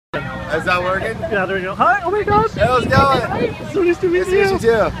Is that working? Yeah, there we go. Hi, oh my gosh. How's it going? Hi. So nice to meet you. Nice to meet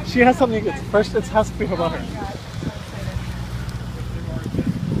you too. She has something, first it has to be about her.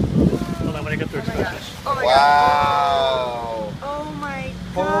 Hold on, when I get through expression. Oh my Wow. God. Oh my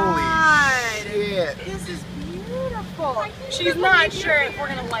Holy God. shit. This is beautiful. She's not sure if we're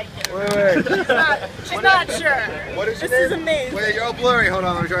gonna like it. Wait. She's not sure. What is your This is name? amazing. Wait, you're all blurry. Hold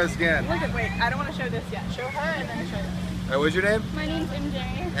on, let me try this again. Wait, I don't want to show this yet. Show her and then show this. Hey, what's your name? My name's MJ.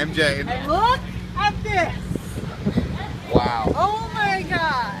 MJ. And look at this. Wow. Oh my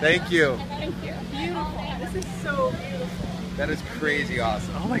God. Thank you. Thank you. Beautiful. This is so beautiful. That is crazy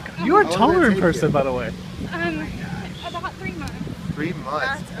awesome. Oh my god. You are taller in person, by the way. About 3 months. 3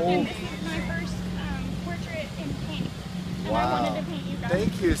 months. And Holy. this is my first portrait in paint. And I Wow. wanted to paint you guys.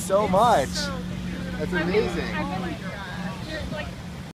 Thank you so much. So That's I've amazing. been like